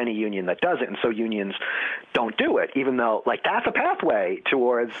bankrupt any union that does it, and so unions don't do it, even though like that's a pathway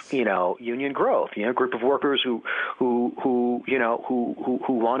towards union growth. A group of workers who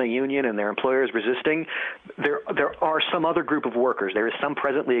want a union and their employer is resisting. There are some other group of workers. There is some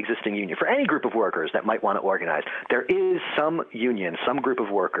presently existing union for any group of workers that might want to organize. There is some union, some group of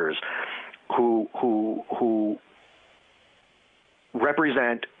workers who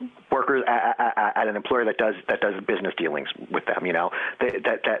represent workers at an employer that does business dealings with them.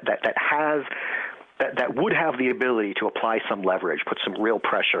 That would have the ability to apply some leverage, put some real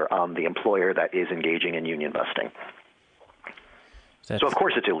pressure on the employer that is engaging in union busting. So of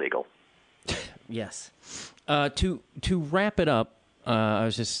course it's illegal. Yes. To wrap it up, I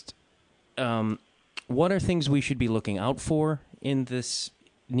was just, what are things we should be looking out for in this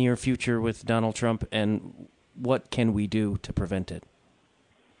near future with Donald Trump, and what can we do to prevent it?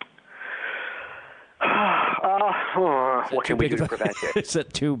 What can we do to prevent it? Is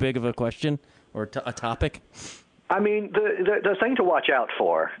that too big of a question or a topic? I mean, the thing to watch out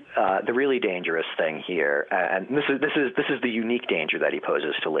for, the really dangerous thing here, and this is the unique danger that he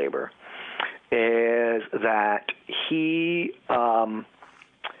poses to labor, is that he can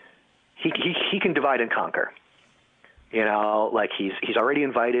divide and conquer. Like he's already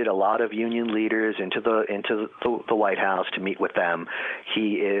invited a lot of union leaders into the White House to meet with them.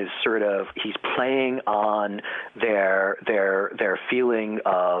 He's playing on their feeling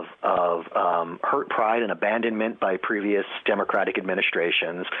of hurt pride and abandonment by previous Democratic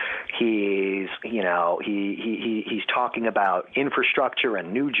administrations. He's talking about infrastructure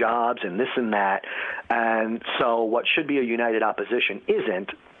and new jobs and this and that. And so what should be a united opposition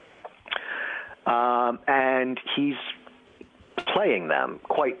isn't. And he's playing them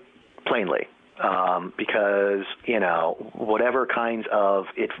quite plainly, because whatever kinds of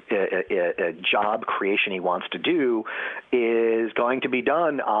job creation he wants to do is going to be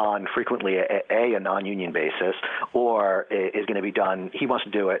done on frequently a non-union basis, or is going to be done. He wants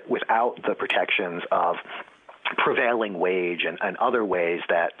to do it without the protections of prevailing wage and other ways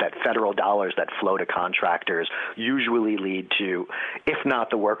that federal dollars that flow to contractors usually lead to, if not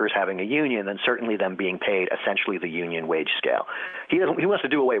the workers having a union, then certainly them being paid essentially the union wage scale. He wants to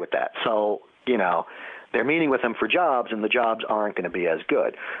do away with that. So, they're meeting with him for jobs, and the jobs aren't going to be as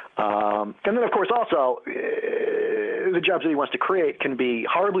good. And then, of course, also, the jobs that he wants to create can be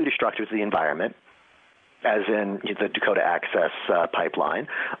horribly destructive to the environment, as in the Dakota Access pipeline,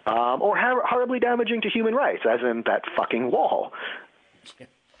 or horribly damaging to human rights, as in that fucking wall.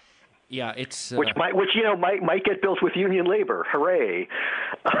 Yeah, it's which might get built with union labor. Hooray!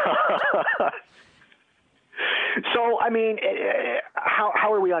 So, I mean,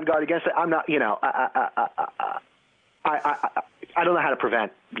 how are we on guard against it? I'm not. I don't know how to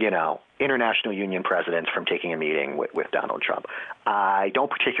prevent, international union presidents from taking a meeting with Donald Trump. I don't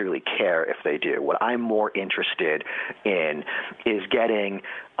particularly care if they do. What I'm more interested in is getting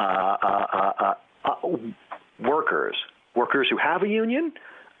workers who have a union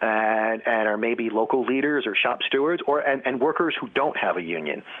and are maybe local leaders or shop stewards, and workers who don't have a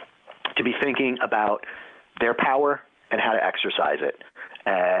union, to be thinking about their power and how to exercise it,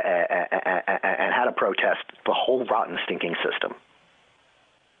 and how to protest the whole rotten, stinking system.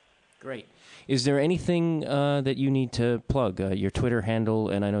 Great. Is there anything that you need to plug? Your Twitter handle,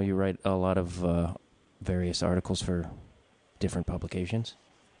 and I know you write a lot of various articles for different publications.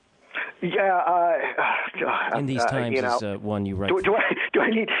 Yeah. In these times, is one you write. Do I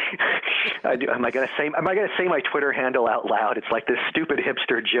need? Am I going to say my Twitter handle out loud? It's like this stupid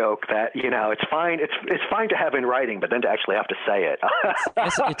hipster joke that it's fine. It's fine to have in writing, but then to actually have to say it.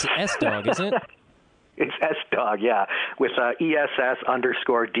 It's S-Dog, isn't it? It's S-Dog, yeah, with ESS_DOG.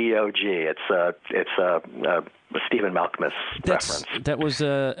 It's a Stephen Malkmus reference. That was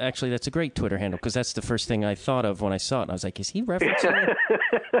actually, that's a great Twitter handle, because that's the first thing I thought of when I saw it. And I was like, is he referencing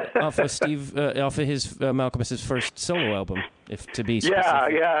off of his Malkmus's first solo album? If to be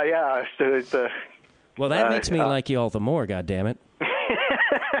specific. Yeah. Well, that makes me like you all the more. God damn it.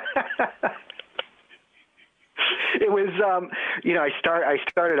 It was, I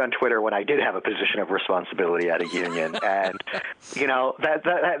started on Twitter when I did have a position of responsibility at a union, and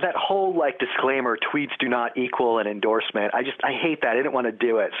that whole like disclaimer, tweets do not equal an endorsement. I hate that. I didn't want to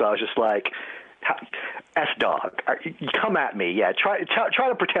do it, so I was just like, S-Dog, come at me. Yeah, try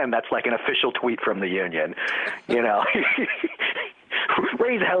to pretend that's like an official tweet from the union.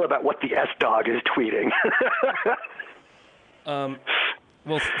 Raise hell about what the S-Dog is tweeting.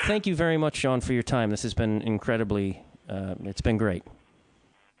 Well, thank you very much, Sean, for your time. This has been incredibly, it's been great.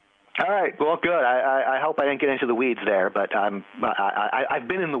 All right. Well, good. I hope I didn't get into the weeds there, but I've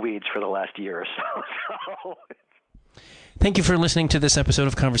been in the weeds for the last year or so. Thank you for listening to this episode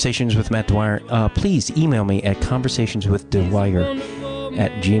of Conversations with Matt Dwyer. Please email me at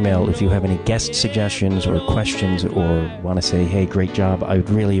conversationswithdwyer@gmail.com if you have any guest suggestions or questions or want to say, hey, great job. I would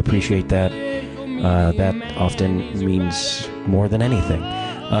really appreciate that. That often means more than anything.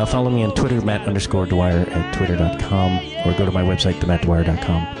 Follow me on Twitter, Matt_Dwyer at twitter.com, or go to my website,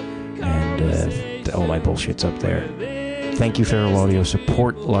 themattdwyer.com, and all my bullshit's up there. Thank you, Feral Audio.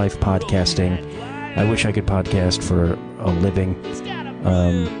 Support live podcasting. I wish I could podcast for a living,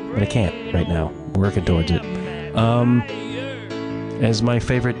 but I can't right now. I'm working towards it. As my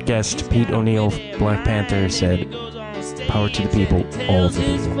favorite guest, Pete O'Neill, Black Panther, said, power to the people, all of the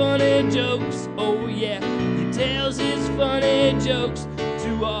people. Funny jokes, oh yeah, he tells his funny jokes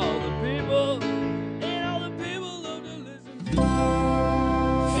to all the people, and all the people love to listen to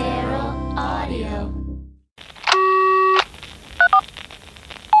Feral Audio.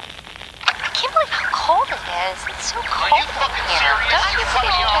 I can't believe how cold it is. It's so cold in here. Don't you think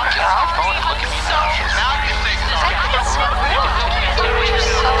you can turn your phone and look at me now? I think it's so cold.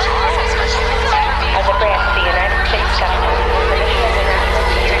 As a branch of the United States government,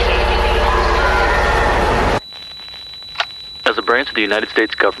 As a branch of the United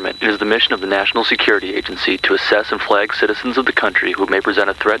States government, it is the mission of the National Security Agency to assess and flag citizens of the country who may present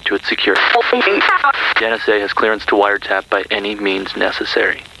a threat to its security. The NSA has clearance to wiretap by any means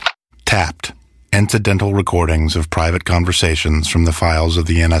necessary. Tapped. Incidental recordings of private conversations from the files of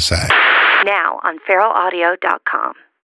the NSA. now on feralaudio.com.